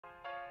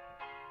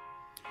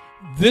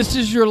This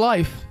is your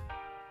life.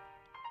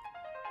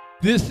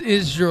 This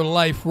is your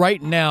life.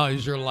 Right now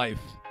is your life.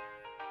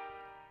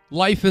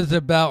 Life is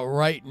about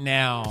right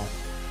now.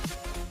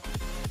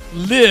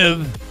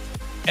 Live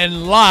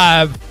and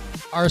live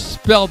are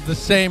spelled the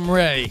same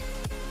way.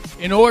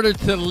 In order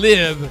to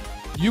live,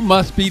 you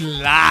must be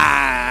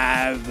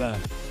live.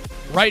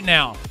 Right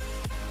now.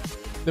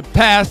 The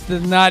past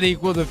does not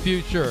equal the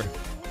future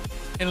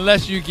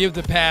unless you give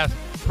the past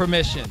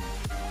permission.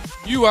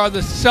 You are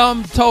the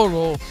sum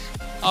total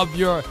of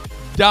your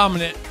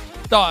dominant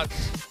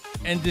thoughts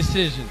and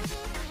decisions.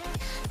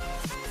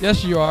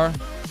 Yes, you are.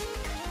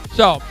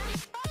 So,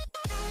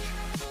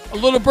 a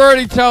little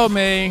birdie told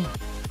me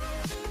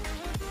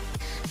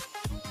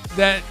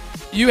that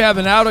you have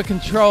an out of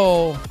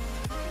control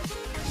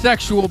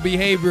sexual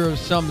behavior of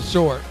some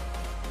sort.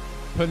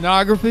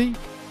 Pornography,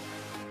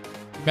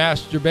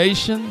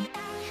 masturbation,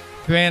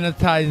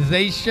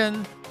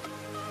 fantasization,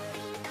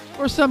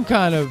 or some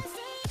kind of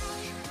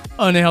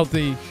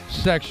unhealthy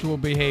sexual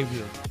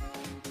behavior.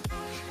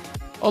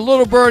 A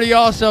little birdie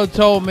also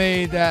told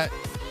me that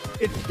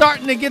it's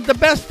starting to get the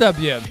best of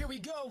you. Here we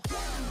go.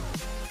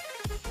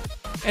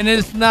 And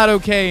it's not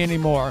okay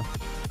anymore.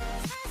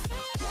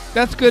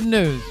 That's good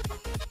news.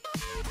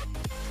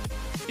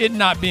 It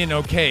not being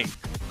okay.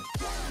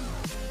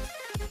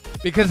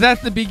 Because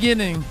that's the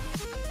beginning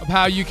of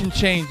how you can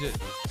change it.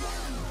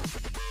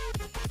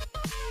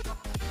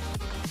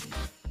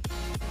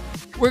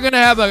 We're going to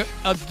have an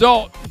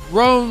adult,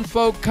 grown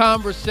folk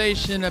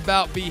conversation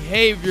about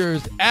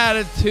behaviors,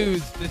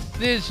 attitudes,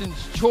 decisions,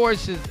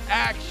 choices,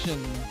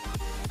 actions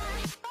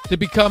to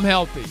become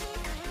healthy.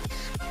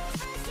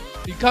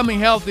 Becoming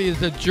healthy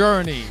is a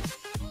journey.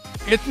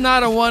 It's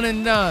not a one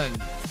and done.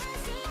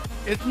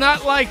 It's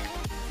not like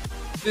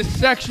the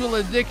sexual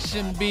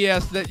addiction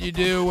BS that you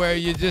do where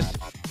you just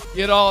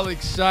get all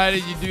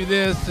excited, you do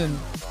this, and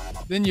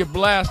then you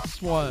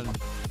blast one.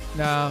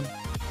 Now,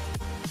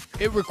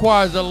 it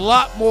requires a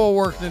lot more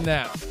work than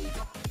that.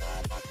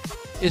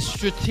 It's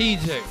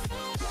strategic.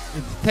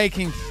 It's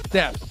taking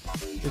steps.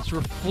 It's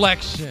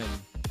reflection.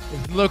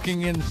 It's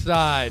looking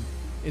inside.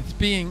 It's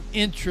being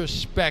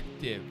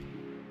introspective.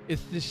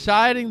 It's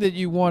deciding that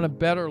you want a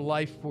better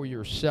life for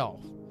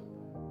yourself.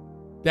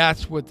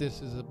 That's what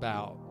this is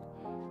about.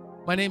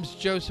 My name's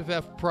Joseph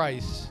F.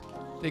 Price.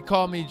 They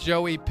call me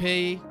Joey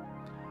P.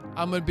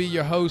 I'm going to be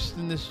your host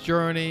in this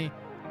journey.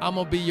 I'm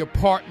going to be your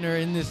partner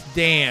in this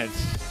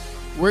dance.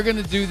 We're going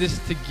to do this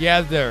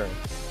together.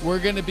 We're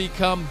going to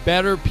become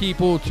better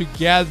people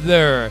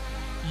together.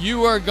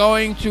 You are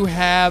going to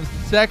have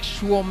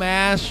sexual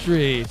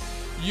mastery.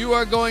 You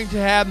are going to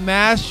have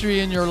mastery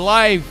in your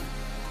life.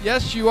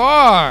 Yes, you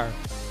are.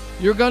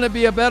 You're going to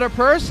be a better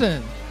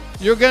person.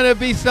 You're going to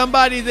be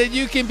somebody that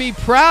you can be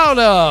proud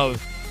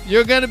of.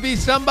 You're going to be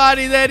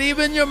somebody that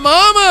even your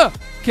mama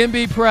can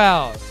be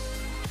proud.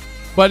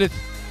 But it's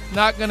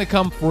not going to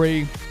come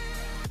free.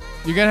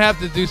 You're going to have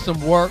to do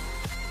some work.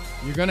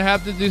 You're going to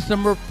have to do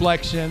some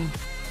reflection.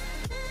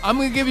 I'm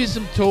going to give you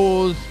some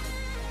tools.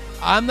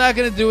 I'm not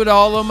going to do it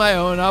all on my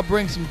own. I'll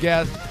bring some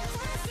guests.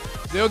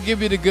 They'll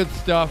give you the good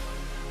stuff.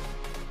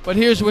 But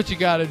here's what you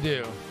got to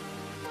do.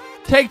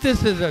 Take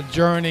this as a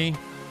journey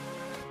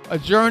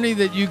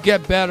that you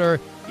get better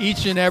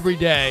each and every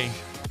day.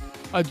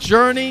 A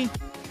journey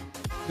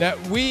that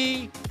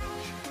we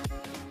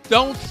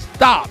don't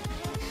stop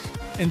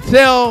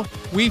until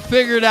we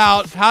figured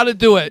out how to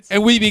do it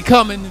and we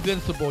become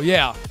invincible.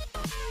 Yeah.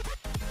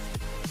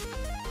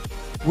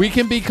 We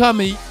can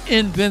become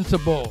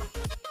invincible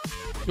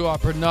to our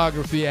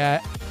pornography,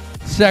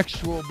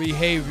 sexual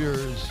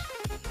behaviors,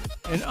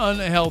 and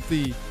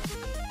unhealthy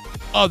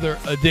other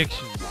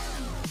addictions.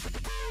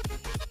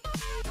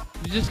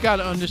 You just got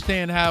to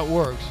understand how it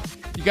works.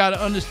 You got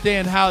to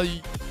understand how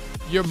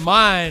your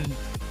mind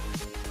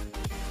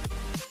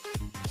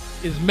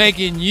is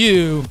making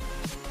you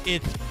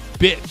its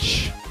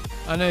bitch.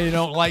 I know you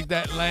don't like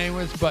that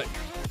language, but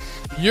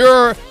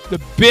you're the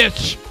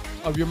bitch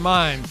of your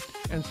mind.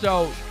 And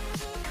so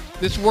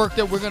this work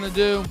that we're going to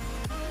do,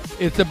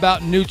 it's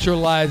about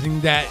neutralizing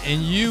that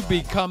and you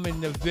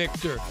becoming the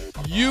victor.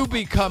 You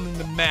becoming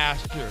the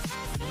master.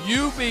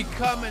 You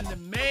becoming the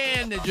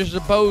man that you're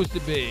supposed to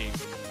be.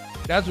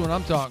 That's what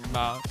I'm talking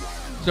about.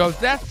 So if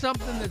that's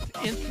something that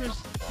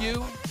interests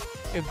you,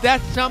 if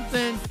that's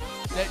something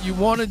that you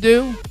want to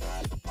do,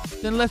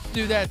 then let's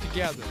do that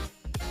together.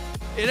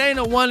 It ain't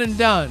a one and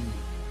done.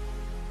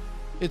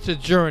 It's a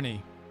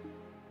journey.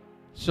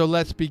 So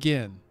let's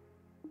begin.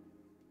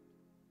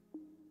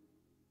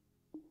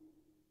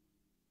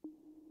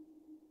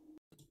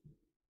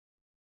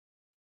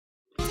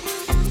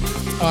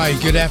 All right,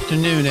 good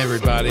afternoon,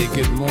 everybody.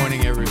 Good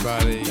morning,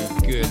 everybody.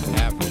 Good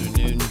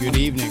afternoon, good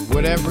evening,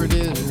 whatever it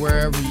is,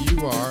 wherever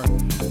you are.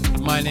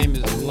 My name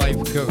is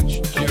Life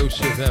Coach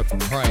Joseph F.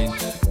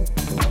 Price.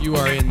 You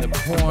are in the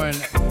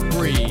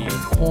porn-free,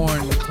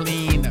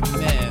 porn-clean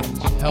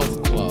men's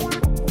health club.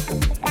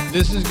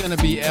 This is going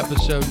to be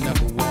episode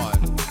number 1,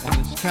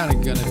 and it's kind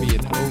of going to be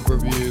an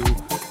overview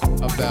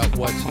about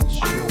what's in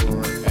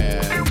store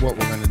and what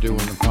we're going to do on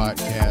the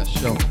podcast.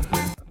 So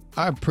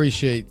I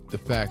appreciate the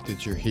fact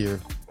that you're here.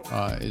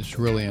 It's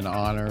really an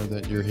honor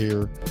that you're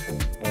here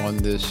on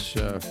this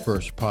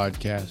first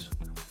podcast.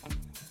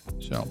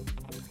 So,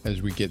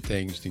 as we get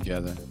things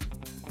together,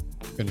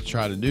 we're going to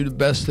try to do the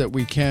best that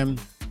we can.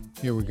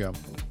 Here we go.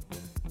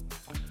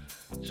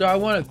 So, I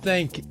want to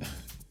thank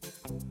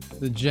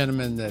the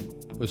gentleman that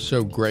was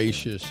so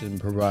gracious in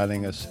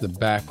providing us the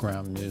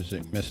background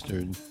music,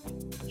 Mr.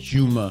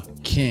 Juma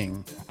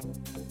King,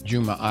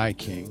 Juma I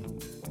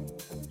King,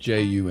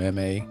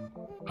 JUMAIKING.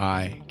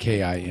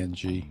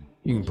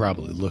 You can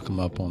probably look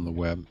him up on the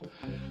web.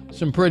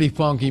 Some pretty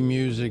funky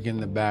music in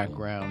the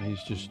background.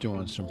 He's just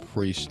doing some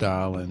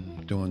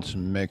freestyling, doing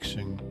some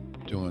mixing,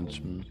 doing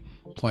some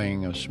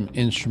playing of some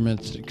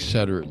instruments,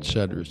 etc.,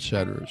 etc.,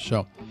 etc.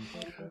 So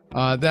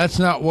that's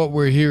not what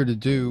we're here to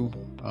do,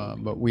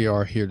 but we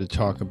are here to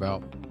talk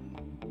about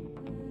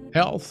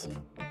health,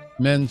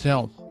 men's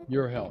health,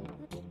 your health.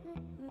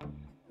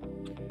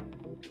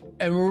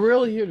 And we're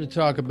really here to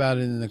talk about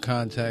it in the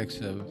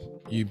context of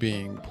you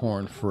being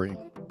porn free.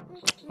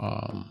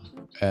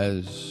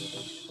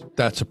 As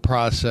that's a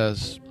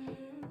process,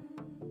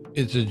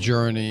 it's a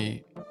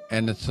journey,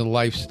 and it's a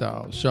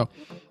lifestyle. So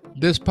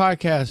this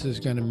podcast is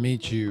going to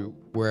meet you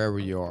wherever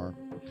you are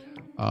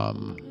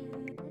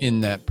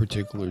in that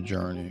particular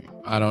journey.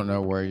 I don't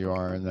know where you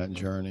are in that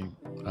journey.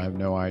 I have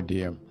no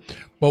idea.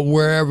 But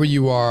wherever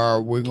you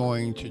are, we're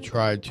going to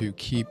try to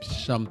keep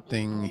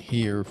something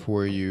here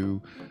for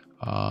you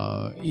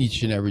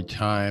each and every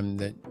time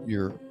that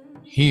you're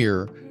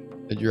here,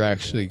 that you're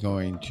actually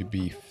going to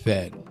be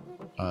fed.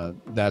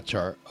 That's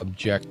our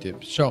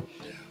objective. So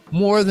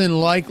more than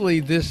likely,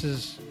 this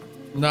is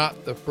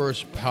not the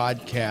first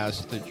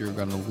podcast that you're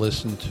going to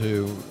listen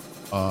to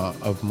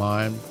of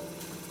mine.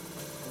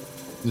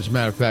 As a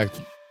matter of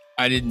fact,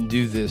 I didn't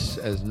do this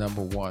as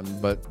number one,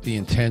 but the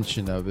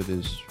intention of it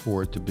is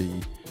for it to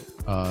be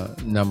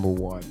number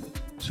one.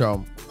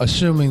 So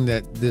assuming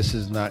that this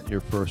is not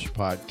your first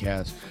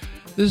podcast,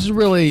 this is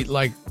really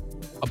like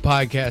a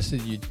podcast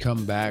that you'd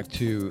come back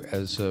to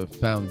as a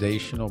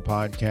foundational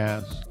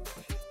podcast.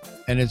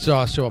 And it's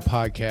also a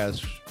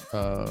podcast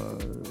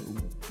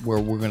where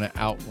we're going to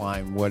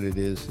outline what it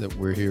is that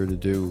we're here to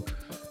do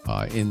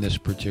in this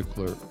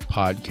particular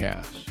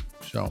podcast.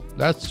 So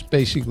that's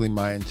basically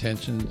my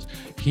intentions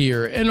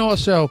here. And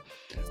also,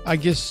 I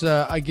guess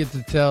I get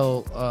to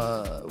tell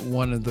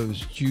one of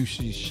those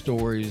juicy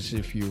stories,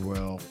 if you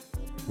will,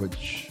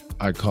 which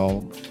I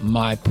call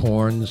my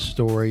porn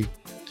story.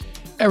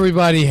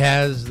 Everybody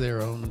has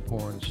their own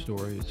porn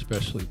story,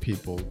 especially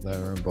people that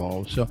are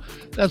involved. So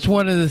that's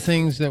one of the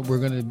things that we're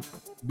going to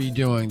be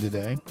doing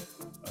today.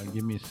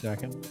 Give me a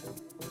second.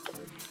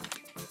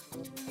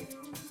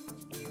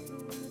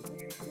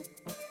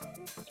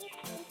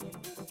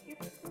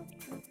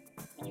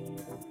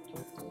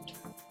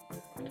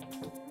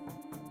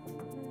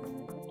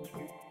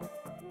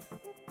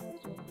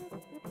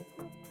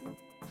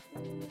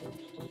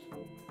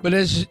 But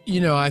as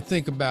you know, I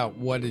think about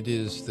what it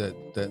is that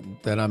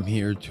I'm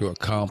here to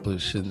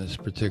accomplish in this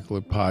particular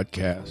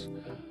podcast.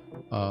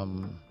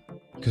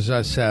 Because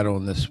I sat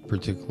on this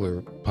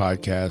particular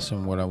podcast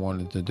and what I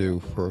wanted to do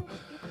for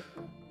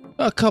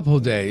a couple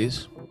of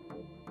days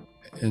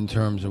in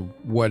terms of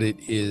what it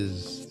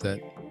is that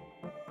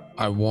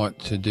I want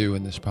to do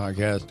in this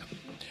podcast.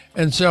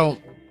 And so,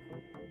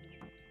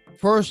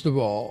 first of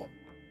all,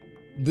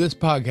 this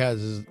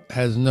podcast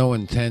has no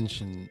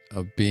intention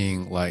of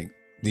being like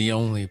the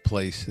only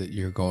place that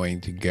you're going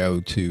to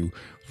go to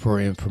for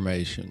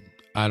information.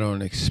 I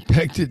don't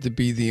expect it to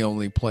be the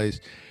only place,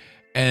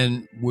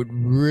 and would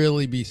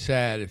really be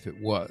sad if it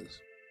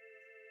was.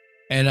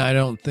 And I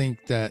don't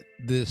think that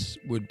this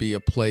would be a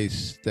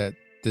place that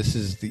this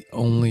is the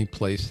only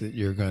place that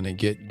you're going to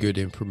get good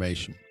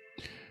information.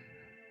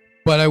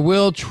 But I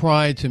will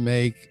try to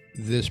make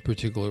this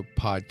particular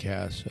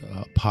podcast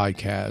a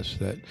podcast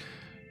that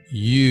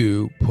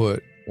you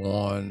put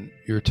on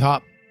your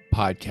top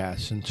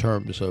podcasts in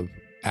terms of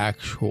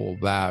actual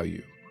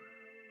value.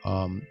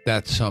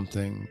 That's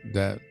something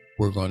that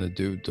we're going to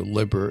do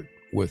deliberate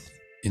with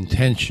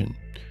intention,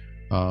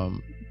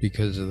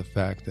 because of the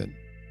fact that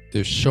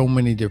there's so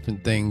many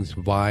different things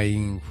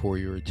vying for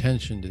your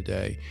attention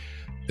today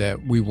that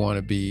we want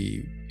to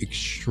be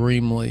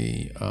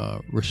extremely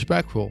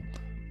respectful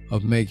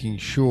of making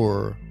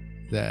sure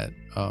that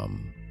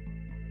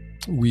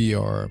we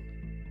are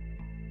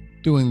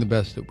doing the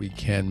best that we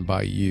can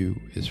by you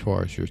as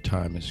far as your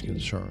time is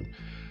concerned.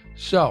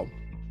 So,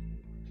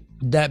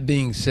 that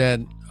being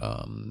said,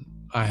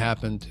 I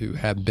happen to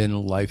have been a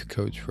life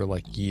coach for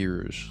like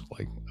years,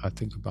 like I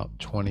think about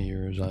 20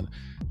 years. I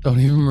don't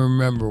even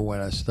remember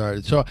when I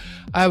started. So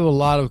I have a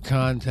lot of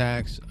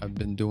contacts. I've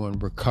been doing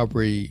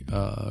recovery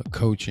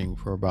coaching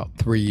for about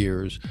 3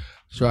 years.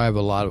 So I have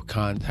a lot of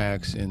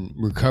contacts in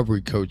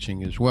recovery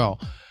coaching as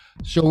well.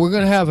 So we're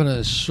going to have an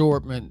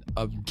assortment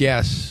of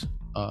guests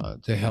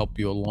to help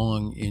you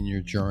along in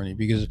your journey,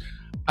 because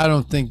I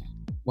don't think,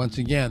 once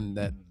again,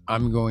 that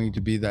I'm going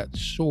to be that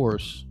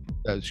source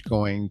that's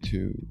going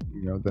to,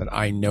 that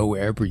I know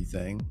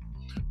everything.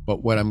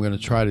 But what I'm going to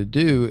try to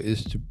do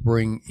is to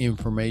bring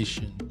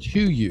information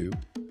to you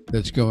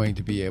that's going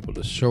to be able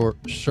to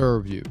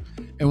serve you.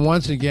 And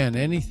once again,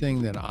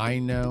 anything that I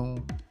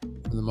know,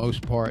 for the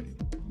most part,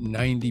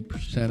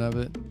 90% of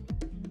it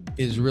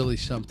is really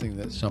something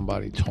that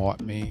somebody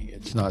taught me.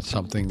 It's not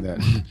something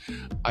that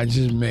I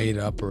just made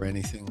up or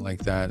anything like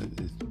that.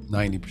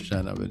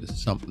 90% of it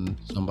is something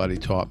somebody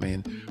taught me,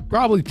 and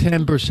probably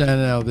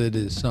 10% of it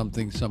is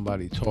something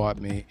somebody taught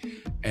me,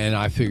 and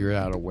I figured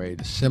out a way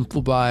to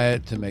simplify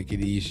it to make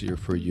it easier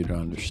for you to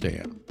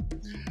understand.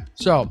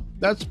 So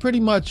that's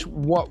pretty much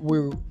what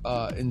we're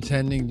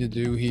intending to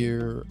do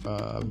here.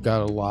 I've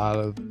got a lot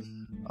of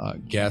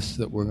guests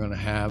that we're going to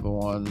have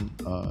on,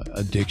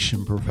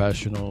 addiction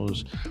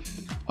professionals.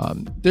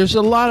 There's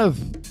a lot of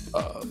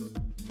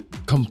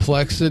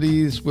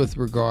complexities with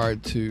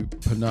regard to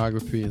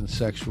pornography and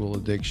sexual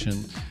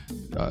addiction,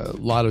 a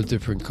lot of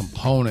different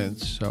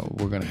components. So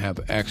we're going to have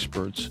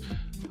experts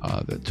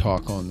that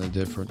talk on the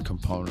different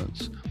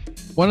components.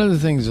 One of the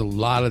things a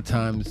lot of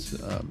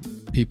times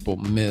people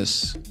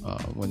miss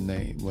when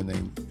they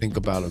think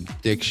about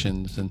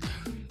addictions and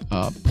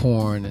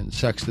porn and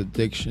sex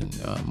addiction,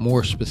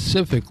 more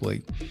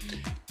specifically,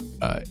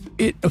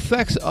 it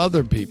affects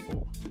other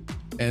people.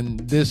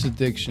 And this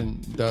addiction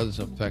does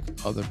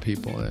affect other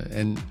people.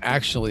 And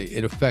actually,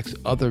 it affects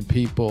other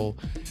people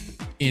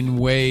in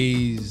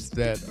ways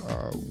that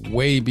are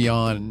way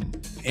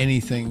beyond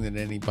anything that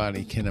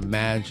anybody can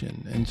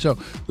imagine. And so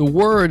the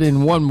word,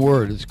 in one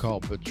word, is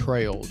called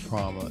betrayal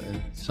trauma.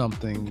 And it's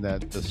something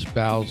that the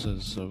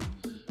spouses of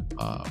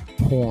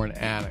porn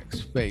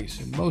addicts face.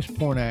 And most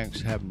porn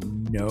addicts have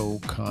no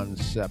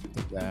concept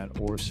of that,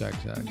 or sex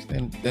addicts.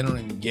 They don't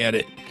even get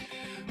it.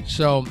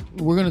 So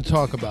we're going to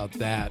talk about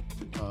that.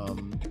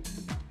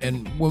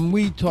 And when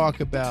we talk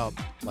about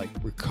like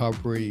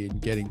recovery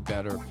and getting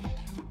better,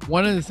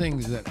 one of the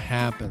things that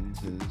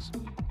happens is,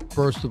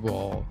 first of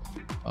all,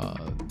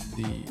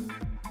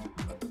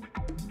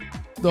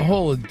 the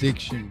whole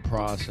addiction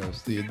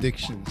process, the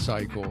addiction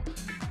cycle,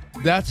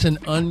 that's an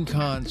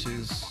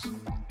unconscious,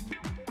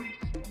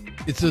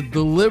 it's a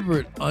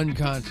deliberate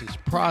unconscious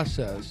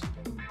process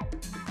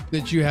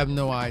that you have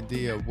no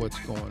idea of what's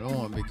going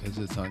on because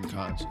it's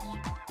unconscious.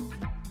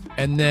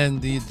 And then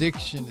the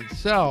addiction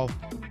itself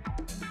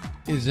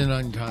is an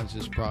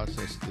unconscious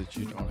process that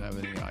you don't have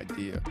any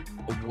idea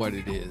of what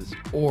it is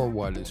or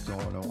what is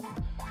going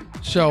on.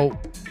 So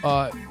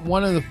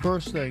one of the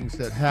first things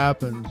that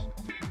happens,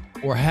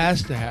 or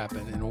has to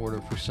happen, in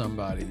order for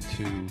somebody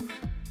to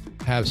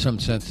have some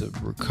sense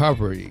of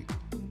recovery,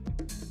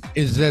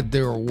 is that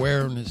their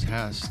awareness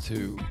has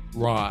to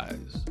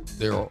rise.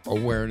 Their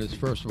awareness,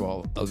 first of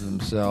all, of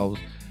themselves,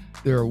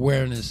 their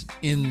awareness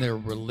in their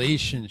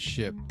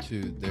relationship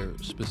to their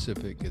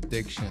specific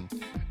addiction,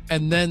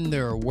 and then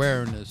their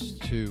awareness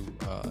to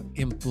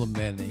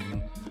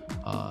implementing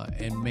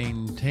and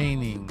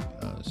maintaining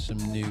some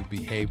new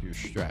behavior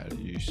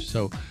strategies.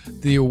 So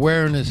the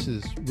awareness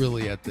is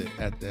really at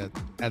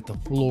the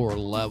floor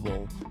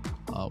level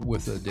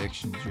with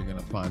addictions. You're going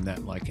to find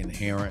that like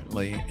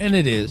inherently, and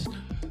it is.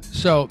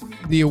 So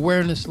the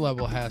awareness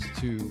level has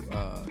to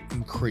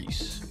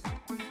increase,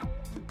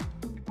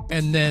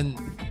 and then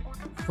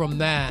from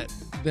that,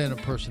 then a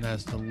person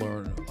has to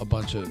learn a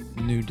bunch of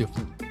new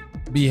different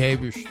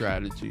behavior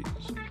strategies.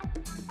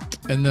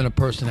 And then a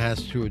person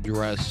has to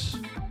address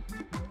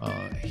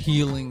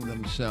healing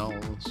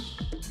themselves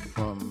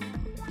from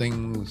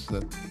things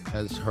that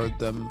has hurt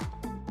them,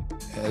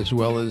 as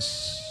well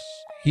as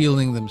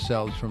healing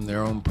themselves from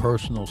their own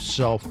personal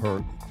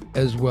self-hurt,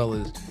 as well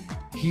as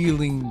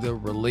healing the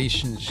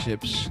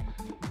relationships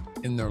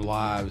in their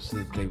lives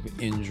that they've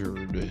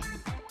injured.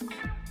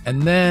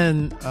 And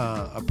then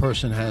a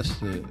person has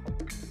to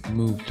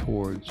move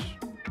towards,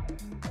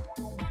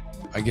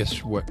 I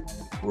guess, what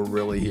we're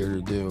really here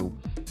to do,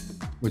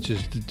 which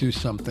is to do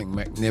something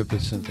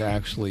magnificent, to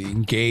actually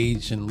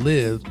engage and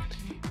live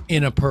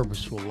in a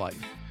purposeful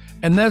life.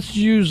 And that's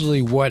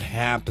usually what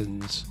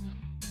happens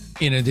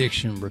in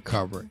addiction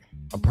recovery.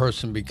 A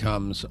person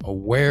becomes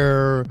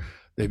aware,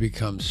 they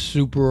become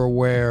super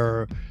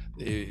aware,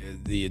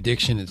 the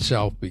addiction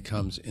itself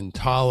becomes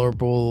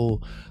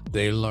intolerable.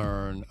 They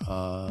learn,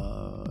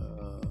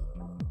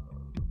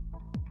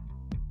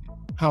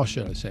 how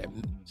should I say it?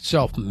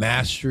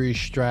 Self-mastery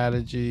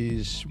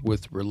strategies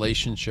with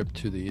relationship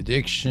to the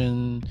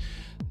addiction.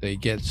 They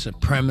get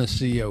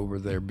supremacy over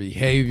their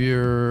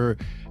behavior,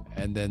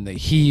 and then they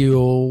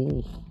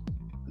heal.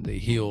 They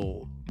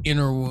heal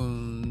inner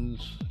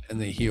wounds,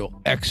 and they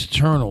heal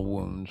external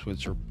wounds,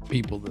 which are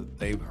people that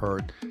they've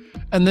hurt.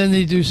 And then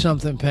they do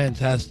something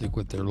fantastic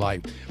with their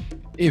life.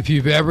 If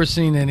you've ever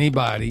seen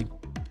anybody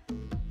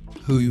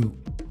who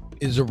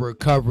is a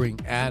recovering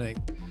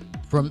addict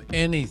from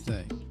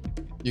anything,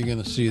 you're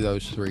going to see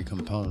those three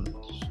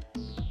components.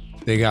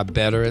 They got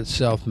better at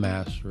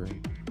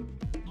self-mastery.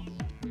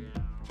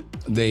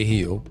 They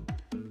heal.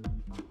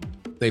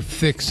 They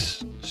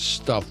fix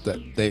stuff that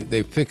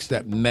they fix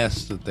that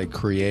mess that they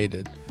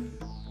created.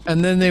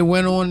 And then they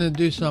went on to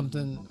do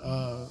something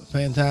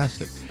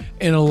fantastic.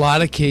 In a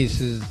lot of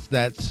cases,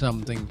 that's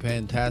something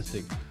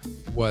fantastic,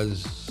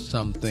 was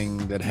something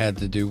that had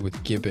to do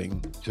with giving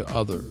to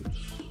others.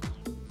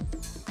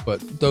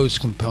 But those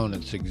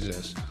components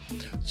exist.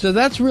 So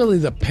that's really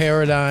the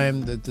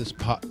paradigm that this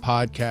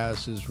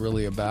podcast is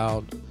really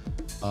about.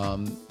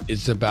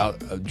 It's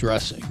about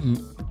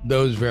addressing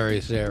those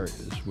various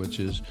areas, which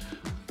is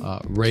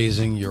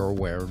raising your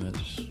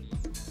awareness,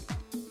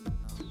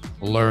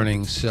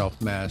 learning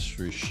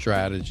self-mastery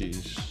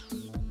strategies,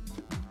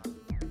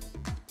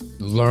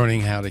 learning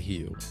how to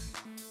heal,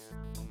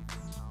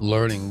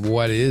 learning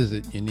what is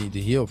it you need to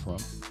heal from,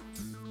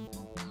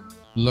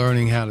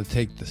 learning how to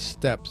take the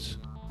steps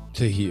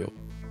to heal,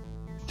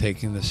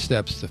 taking the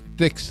steps to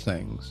fix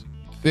things,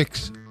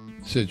 fix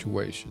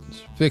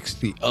situations, fix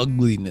the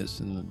ugliness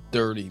and the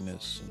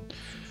dirtiness, and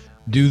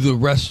do the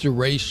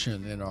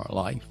restoration in our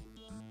life,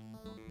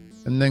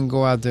 and then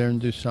go out there and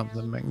do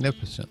something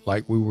magnificent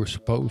like we were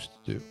supposed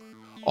to do.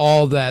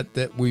 All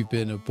that we've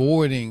been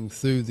avoiding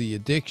through the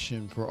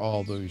addiction for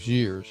all those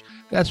years.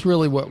 That's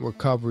really what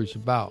recovery is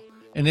about.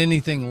 And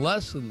anything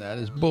less than that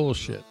is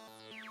bullshit.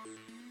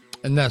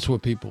 And that's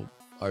what people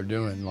are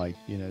doing, like,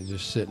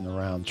 just sitting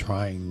around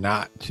trying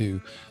not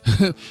to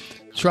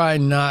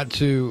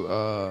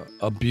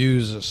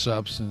abuse a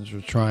substance, or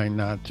trying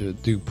not to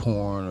do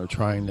porn, or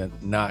trying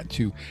not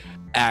to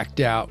act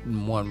out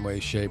in one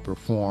way, shape, or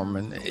form.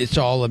 And it's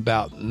all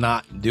about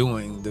not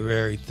doing the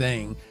very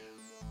thing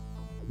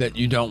that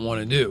you don't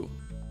want to do.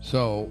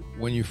 So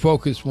when you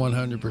focus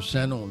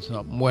 100% on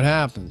something, what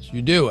happens?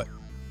 You do it,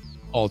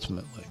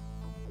 ultimately.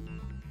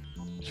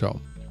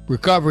 So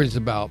recovery is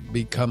about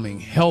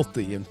becoming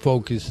healthy and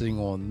focusing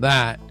on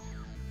that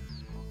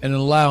and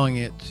allowing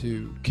it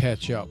to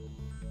catch up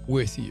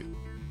with you.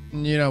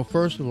 And,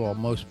 first of all,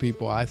 most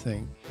people, I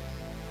think,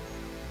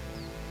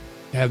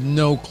 have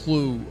no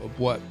clue of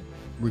what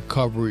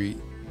recovery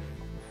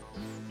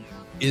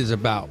is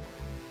about,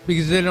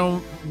 because they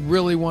don't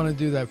really want to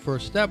do that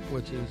first step,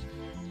 which is,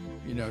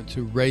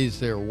 to raise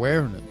their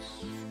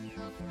awareness.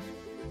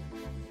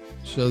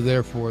 So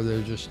therefore,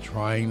 they're just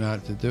trying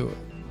not to do it,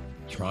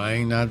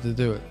 trying not to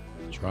do it,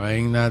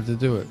 trying not to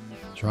do it,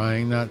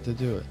 trying not to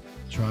do it,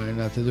 trying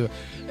not to do it.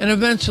 And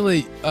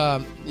eventually,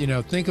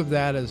 think of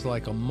that as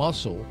like a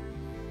muscle,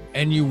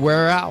 and you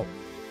wear out.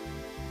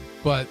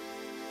 But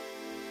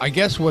I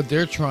guess what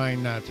they're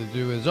trying not to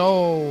do is,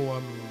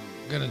 I'm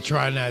going to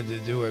try not to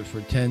do it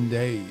for 10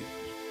 days.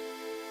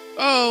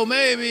 Oh,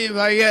 maybe if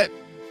I get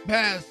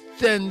past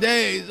 10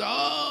 days,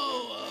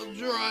 I'll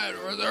try it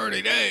for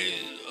 30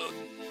 days.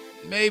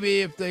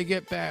 Maybe if they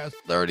get past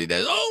 30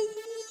 days,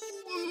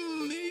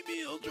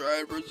 maybe I'll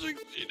try it for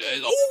 60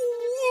 days.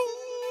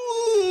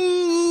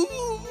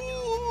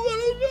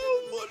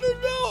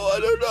 I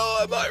don't know.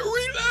 I might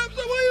relapse.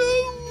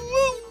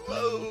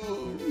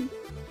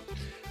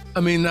 I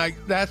mean, like,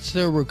 that's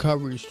their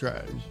recovery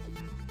strategy.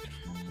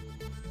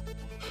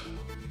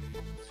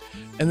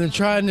 And they're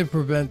trying to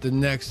prevent the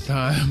next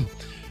time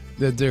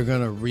that they're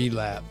going to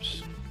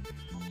relapse.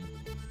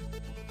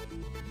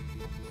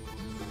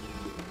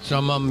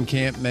 Some of them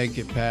can't make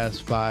it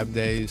past 5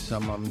 days.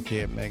 Some of them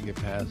can't make it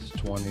past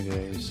 20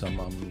 days. Some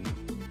of them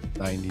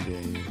 90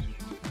 days.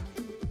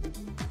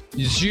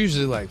 It's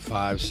usually like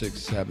 5, 6,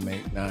 7,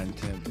 8, 9,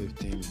 10,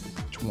 15,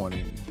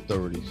 20,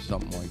 30,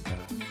 something like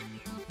that.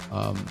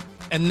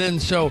 And then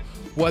so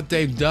what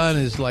they've done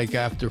is, like,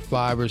 after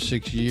 5 or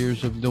 6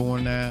 years of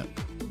doing that,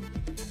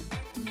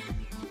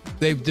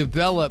 they've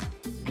developed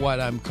what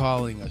I'm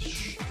calling a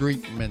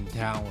streak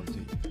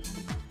mentality.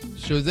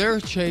 So they're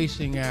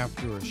chasing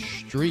after a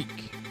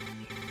streak.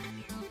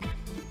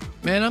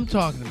 Man, I'm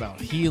talking about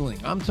healing.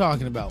 I'm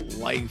talking about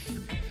life.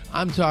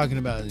 I'm talking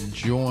about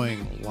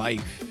enjoying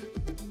life.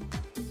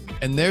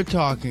 And they're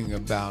talking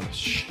about a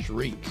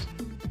streak,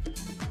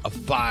 a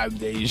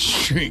 5-day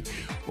streak,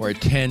 or a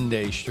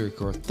 10-day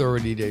streak, or a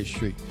 30-day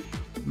streak.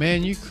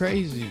 Man, you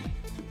crazy.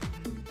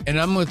 And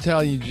I'm going to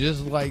tell you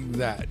just like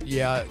that,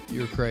 yeah,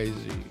 you're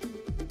crazy.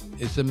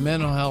 It's a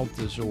mental health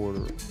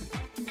disorder,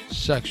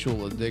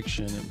 sexual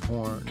addiction, and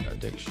porn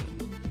addiction.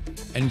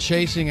 And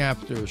chasing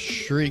after a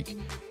streak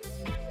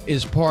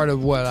is part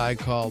of what I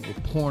call the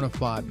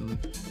pornified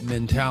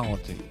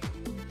mentality.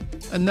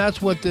 And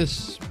that's what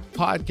this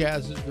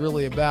podcast is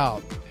really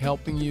about,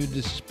 helping you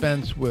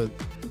dispense with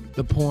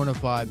the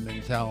pornified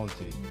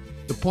mentality.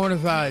 The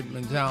pornified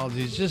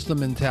mentality is just the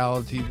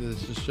mentality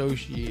that's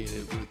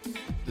associated with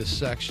the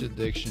sex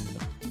addiction,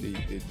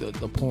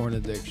 the porn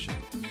addiction.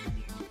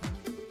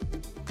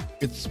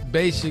 It's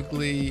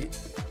basically,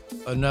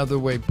 another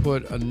way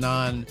put, a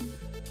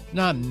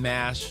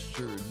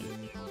non-mastered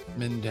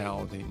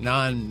mentality,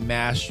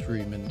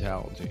 non-mastery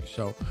mentality.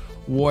 So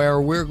where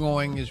we're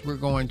going is we're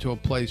going to a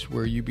place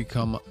where you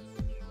become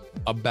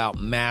about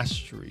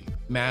mastery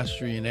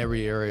in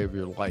every area of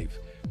your life.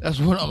 That's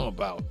what I'm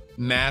about.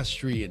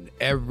 Mastery in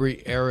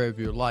every area of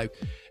your life.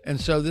 And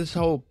so this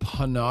whole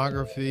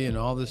pornography and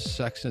all this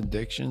sex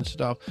addiction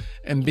stuff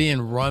and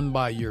being run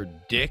by your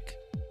dick,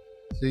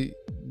 see,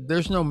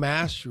 there's no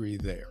mastery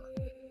there.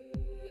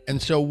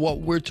 And so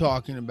what we're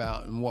talking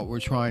about and what we're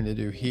trying to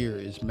do here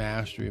is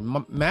mastery.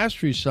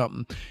 Mastery is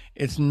something,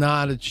 it's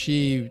not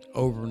achieved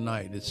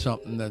overnight. It's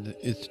something that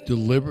it's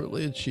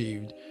deliberately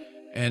achieved,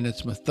 and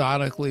it's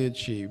methodically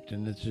achieved,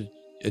 and it's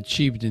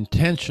achieved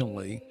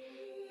intentionally,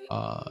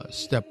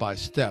 step by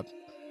step.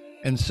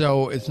 And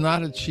so it's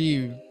not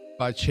achieved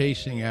by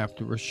chasing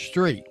after a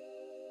streak.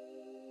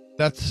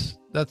 That's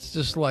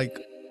just like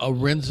a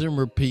rinse and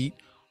repeat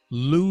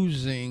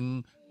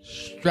losing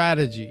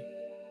strategy.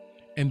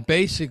 And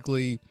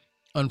basically,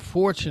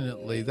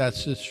 unfortunately,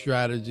 that's the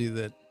strategy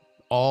that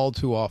all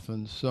too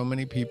often so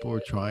many people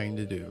are trying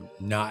to do.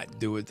 Not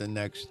do it the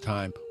next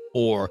time.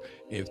 Or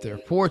if they're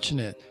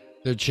fortunate,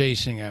 they're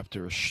chasing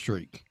after a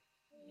streak.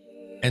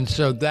 And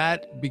so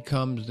that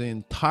becomes the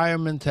entire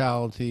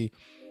mentality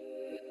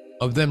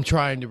of them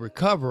trying to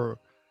recover.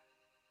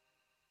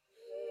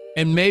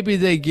 And maybe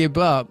they give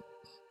up.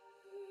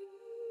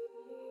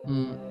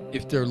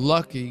 If they're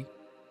lucky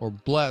or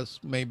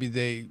blessed, maybe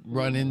they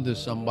run into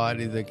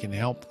somebody that can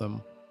help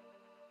them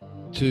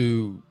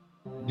to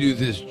do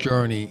this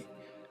journey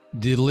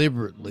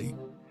deliberately,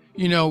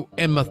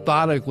 and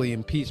methodically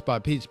and piece by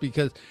piece.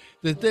 Because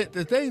the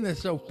thing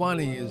that's so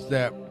funny is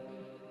that,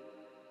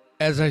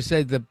 as I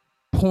said, the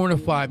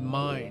pornified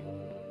mind,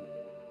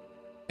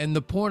 and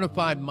the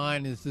pornified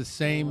mind is the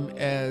same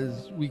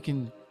as, we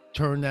can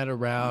turn that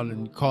around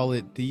and call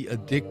it the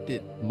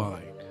addicted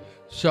mind.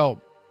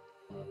 So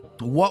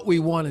what we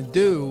want to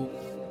do,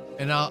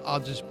 and I'll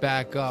just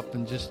back up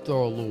and just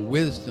throw a little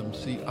wisdom.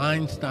 See,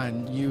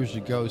 Einstein years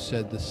ago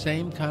said the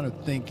same kind of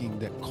thinking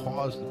that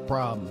caused the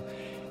problem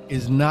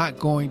is not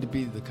going to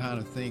be the kind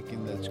of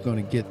thinking that's going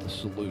to get the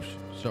solution.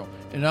 So,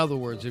 in other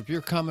words, if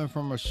you're coming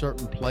from a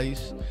certain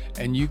place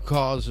and you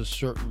cause a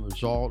certain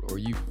result, or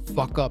you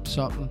fuck up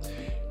something,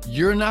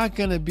 you're not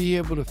going to be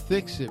able to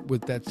fix it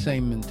with that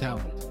same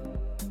mentality.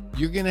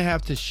 You're going to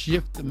have to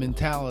shift the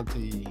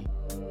mentality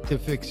to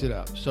fix it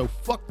up. So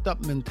fucked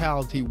up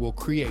mentality will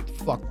create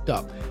fucked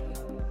up.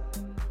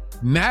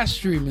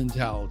 Mastery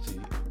mentality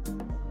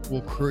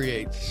will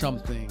create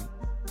something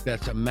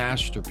that's a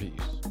masterpiece.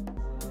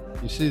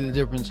 You see the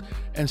difference?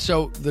 And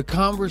so the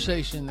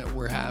conversation that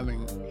we're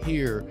having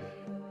here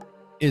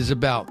is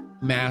about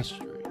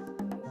mastery,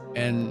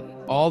 and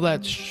all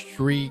that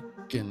streak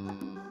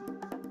and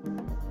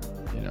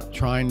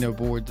trying to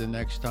avoid the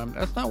next time.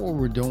 That's not what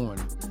we're doing.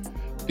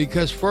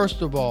 Because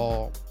first of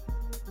all,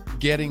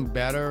 getting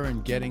better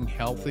and getting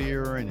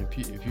healthier, and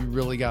if you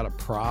really got a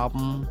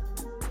problem,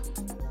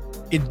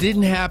 it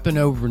didn't happen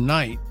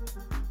overnight,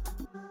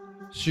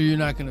 so you're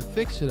not going to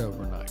fix it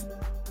overnight.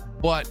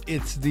 But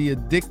it's the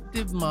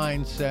addictive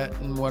mindset,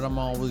 and what I'm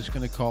always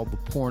going to call the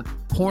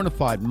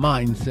pornified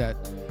mindset,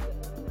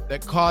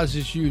 that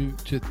causes you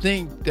to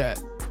think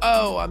that,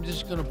 oh, I'm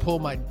just going to pull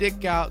my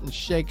dick out and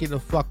shake it a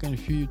fucking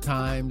few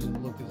times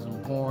and look at some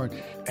porn,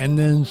 and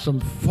then some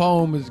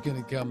foam is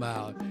going to come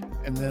out,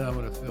 and then I'm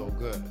going to feel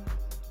good.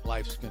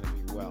 Life's going to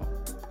be well.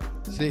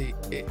 See,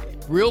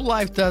 real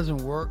life doesn't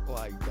work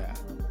like that,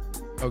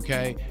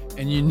 okay?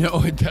 And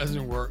it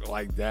doesn't work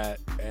like that.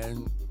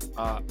 And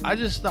I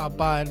just stopped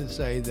by to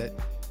say that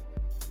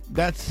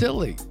that's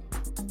silly.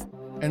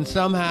 And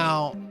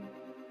somehow,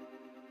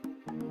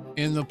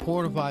 in the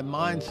pornified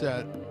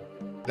mindset,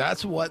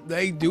 that's what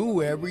they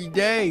do every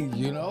day,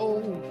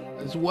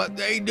 It's what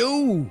they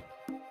do.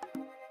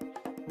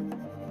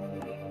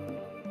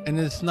 And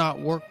it's not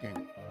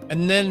working.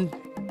 And then,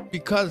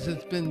 because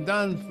it's been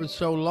done for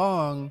so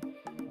long,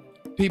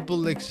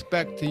 people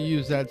expect to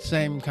use that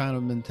same kind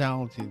of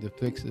mentality to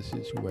fix the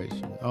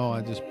situation. Oh,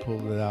 I just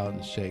pulled it out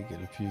and shake it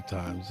a few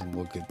times and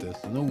look at this.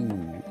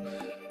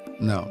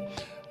 No.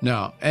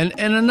 And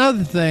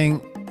another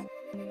thing,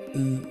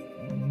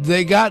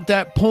 they got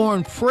that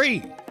porn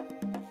free.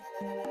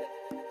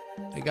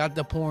 They got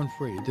the porn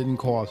free. It didn't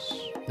cost.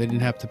 They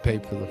didn't have to pay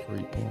for the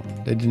free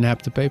porn. They didn't have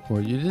to pay for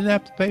it. You didn't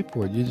have to pay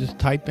for it. You just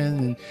type in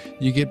and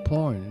you get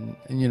porn.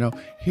 And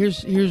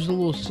here's a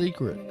little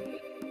secret.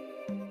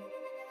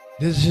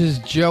 This is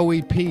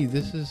Joey P.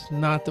 This is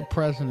not the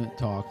president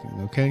talking,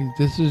 okay?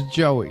 This is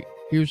Joey.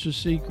 Here's the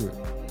secret.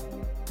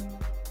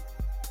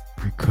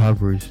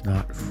 Recovery's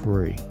not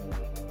free.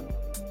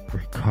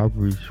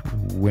 Recovery's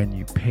when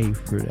you pay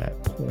for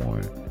that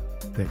porn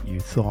that you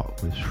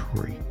thought was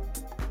free.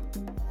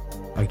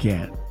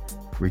 Again,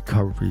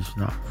 recovery's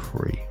not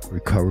free.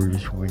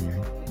 Recovery's when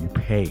you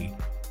pay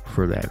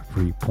for that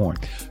free porn.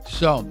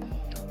 So,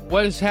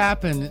 what has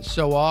happened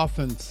so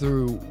often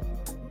through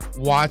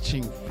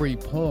watching free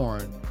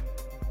porn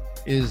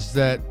is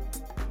that,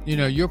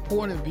 your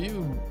point of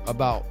view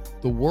about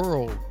the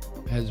world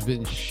has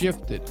been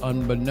shifted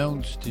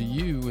unbeknownst to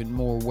you in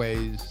more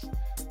ways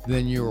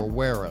than you're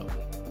aware of.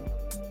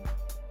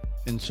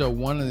 And so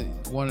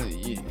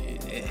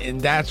and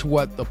that's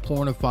what the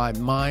pornified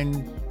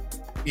mind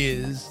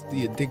is,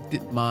 the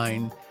addicted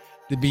mind,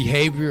 the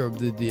behavior of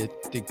the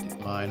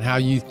addicted mind, how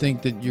you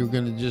think that you're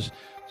going to just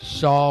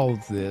solve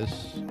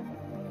this,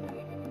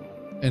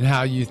 and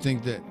how you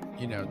think that,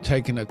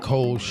 taking a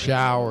cold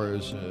shower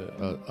is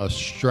a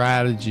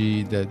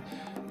strategy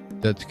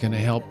that's going to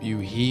help you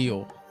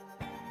heal.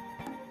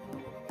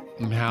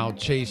 and how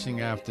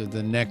chasing after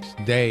the next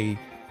day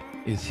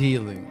is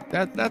healing.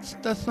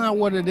 That's not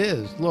what it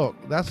is. Look,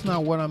 that's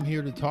not what I'm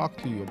here to talk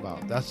to you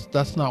about.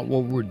 That's not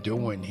what we're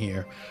doing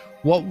here.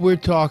 What we're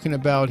talking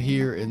about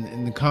here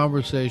in the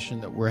conversation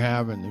that we're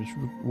having is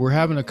we're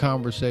having a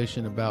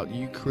conversation about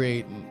you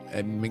creating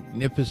a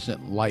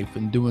magnificent life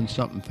and doing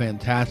something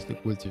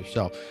fantastic with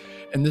yourself.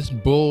 And this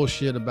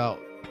bullshit about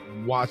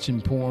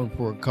watching porn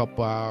for a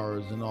couple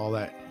hours and all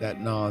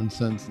that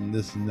nonsense and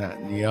this and that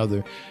and the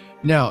other.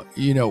 Now,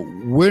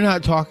 we're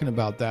not talking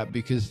about that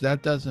because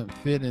that doesn't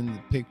fit in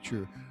the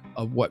picture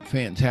of what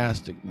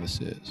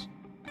fantasticness is.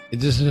 It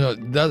just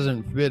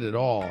doesn't fit at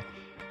all.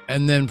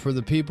 And then for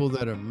the people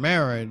that are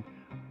married,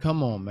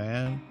 come on,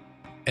 man.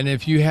 And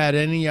if you had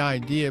any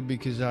idea,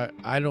 because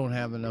I don't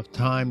have enough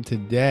time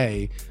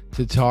today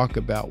to talk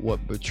about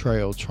what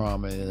betrayal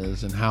trauma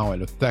is and how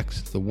it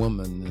affects the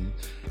woman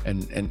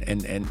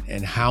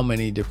and how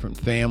many different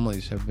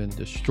families have been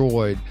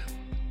destroyed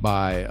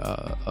by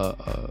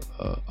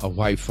a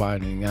wife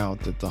finding out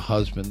that the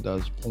husband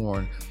does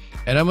porn.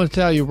 And I'm going to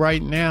tell you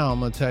right now,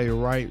 I'm going to tell you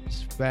right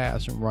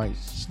fast and right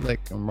slick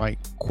and right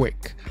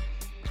quick.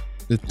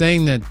 The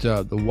thing that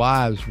the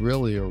wives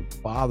really are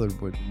bothered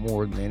with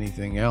more than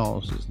anything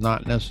else is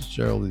not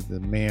necessarily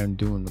the man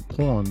doing the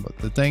porn, but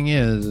the thing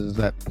is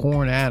that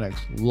porn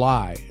addicts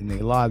lie, and they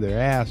lie their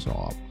ass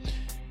off.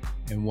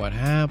 And what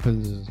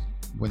happens is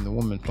when the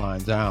woman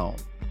finds out,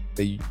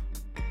 they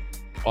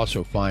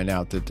also find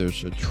out that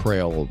there's a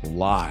trail of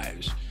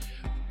lies.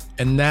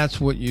 And that's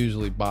what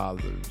usually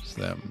bothers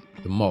them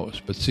the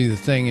most. But see, the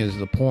thing is,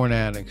 the porn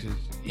addict is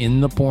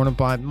in the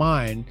pornified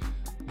mind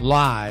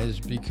lies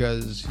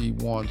because he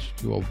wants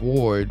to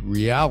avoid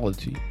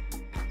reality.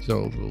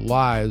 So the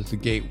lie is the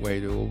gateway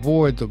to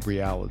avoid the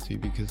reality,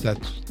 because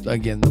that's,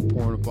 again, the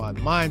pornified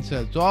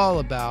mindset. It's all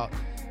about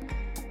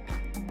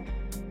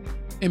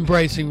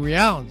embracing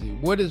reality.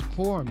 What is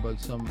porn but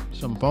some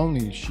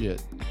phony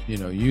shit?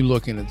 You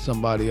looking at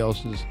somebody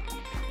else's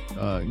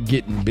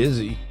getting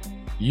busy.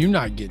 You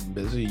not getting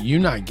busy. You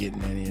not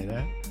getting any of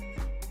that.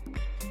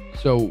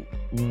 So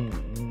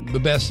the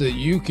best that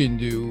you can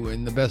do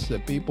and the best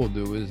that people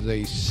do is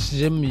they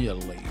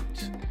simulate.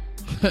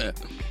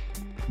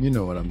 You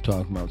know what I'm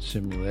talking about,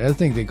 simulate. I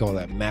think they call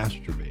that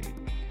masturbate.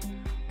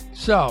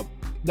 So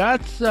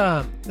that's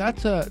a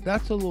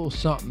little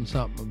something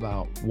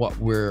about what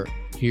we're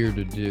here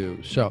to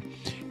do. So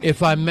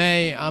if I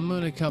may, I'm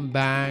going to come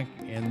back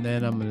and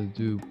then I'm going to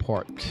do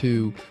part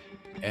 2.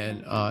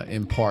 And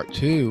in part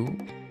 2,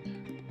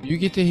 you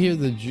get to hear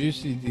the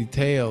juicy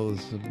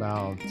details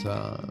about,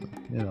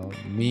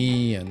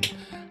 me and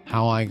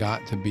how I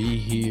got to be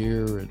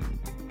here and,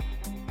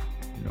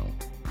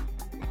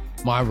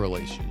 my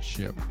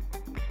relationship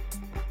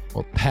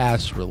or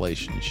past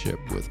relationship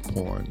with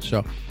porn.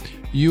 So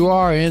you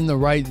are in the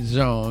right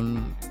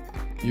zone.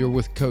 You're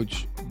with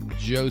Coach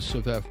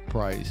Joseph F.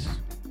 Price,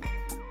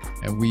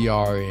 and we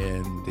are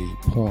in the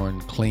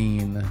Porn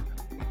Clean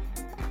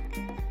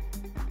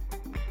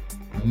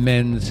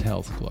Men's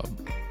Health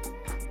Club.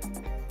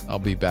 I'll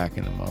be back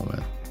in a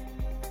moment.